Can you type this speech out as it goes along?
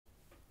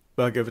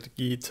Bhagavad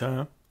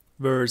Gita,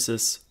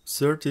 verses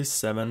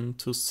 37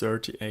 to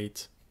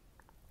 38.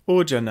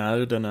 O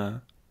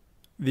Janardana,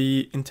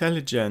 the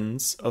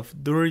intelligence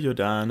of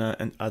Duryodhana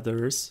and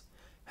others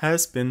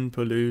has been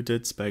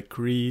polluted by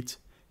greed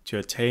to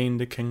attain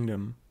the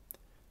kingdom.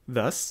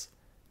 Thus,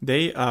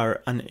 they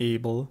are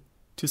unable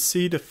to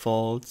see the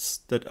faults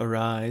that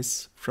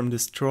arise from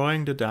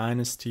destroying the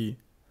dynasty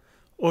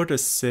or the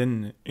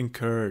sin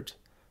incurred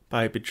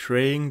by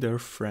betraying their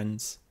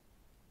friends.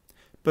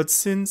 But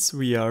since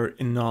we are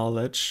in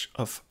knowledge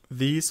of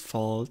these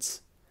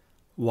faults,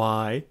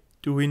 why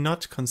do we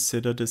not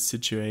consider the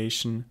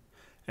situation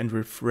and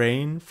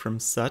refrain from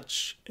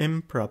such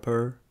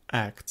improper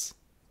acts?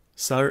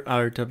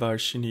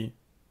 Sarartha-varshini.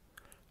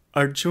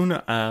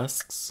 Arjuna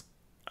asks,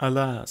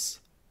 Alas,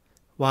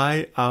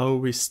 why are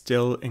we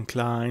still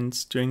inclined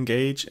to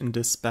engage in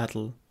this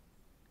battle?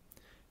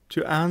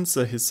 To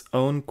answer his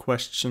own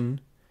question,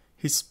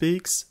 he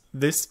speaks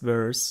this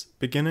verse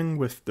beginning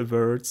with the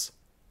words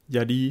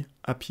Yadi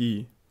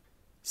api,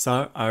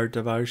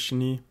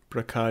 Sarartha-varshini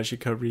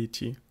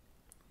prakashika-riti.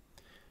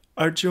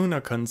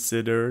 Arjuna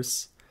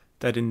considers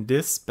that in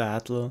this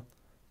battle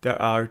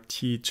there are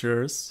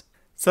teachers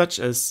such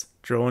as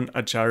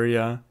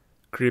Dronacharya,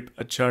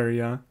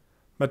 Kripacharya,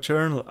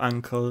 maternal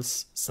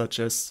uncles such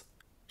as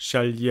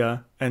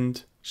Shalya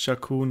and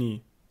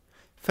Shakuni,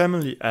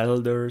 family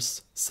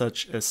elders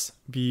such as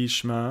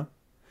Bhishma,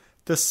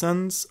 the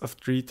sons of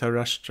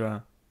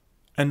Dhritarashtra,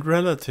 and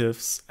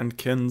relatives and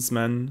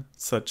kinsmen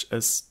such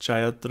as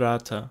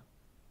Jayadratha.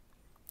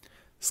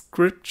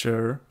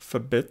 Scripture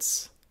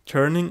forbids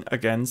turning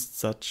against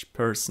such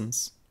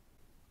persons.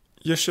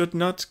 You should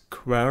not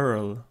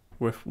quarrel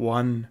with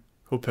one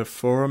who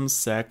performs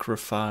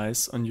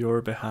sacrifice on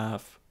your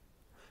behalf,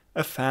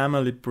 a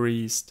family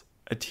priest,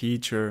 a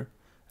teacher,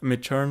 a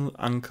maternal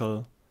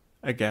uncle,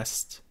 a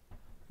guest,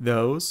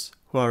 those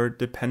who are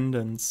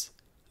dependents,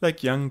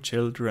 like young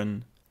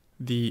children,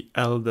 the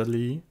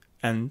elderly,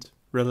 and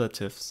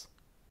relatives.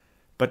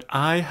 But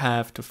I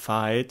have to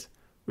fight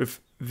with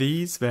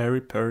these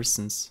very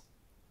persons.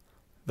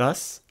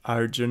 Thus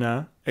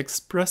Arjuna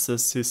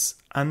expresses his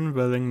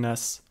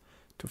unwillingness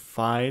to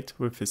fight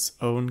with his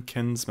own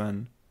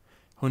kinsmen,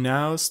 who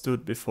now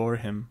stood before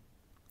him.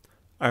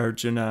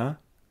 Arjuna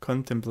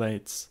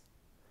contemplates,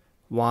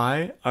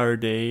 why are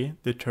they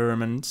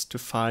determined to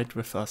fight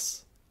with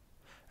us?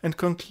 And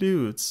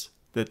concludes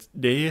that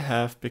they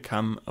have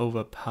become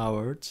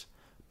overpowered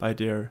by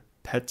their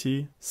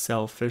petty,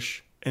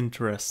 selfish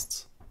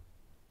interests.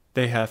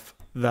 They have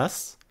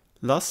thus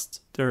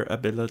lost their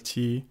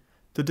ability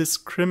to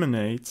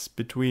discriminate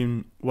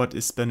between what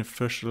is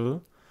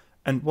beneficial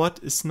and what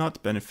is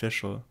not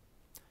beneficial,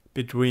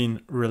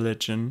 between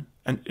religion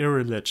and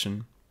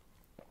irreligion.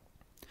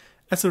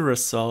 As a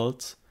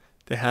result,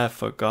 they have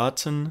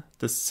forgotten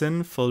the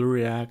sinful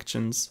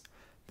reactions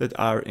that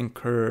are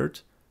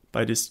incurred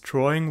by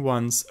destroying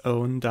one's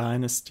own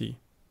dynasty.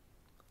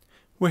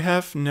 We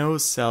have no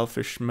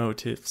selfish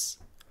motives,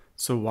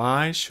 so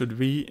why should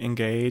we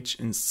engage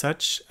in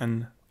such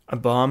an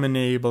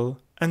abominable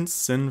and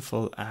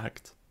sinful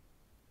act?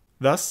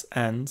 Thus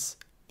ends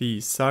the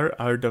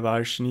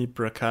Sarartha-varshini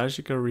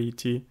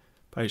prakashika-riti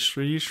by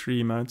Shri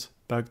Shrimad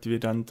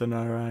Bhaktivedanta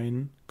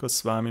Narayan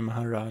Goswami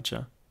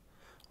Maharaja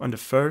on the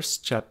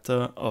first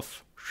chapter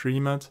of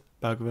Shrimad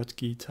Bhagavad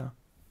Gita.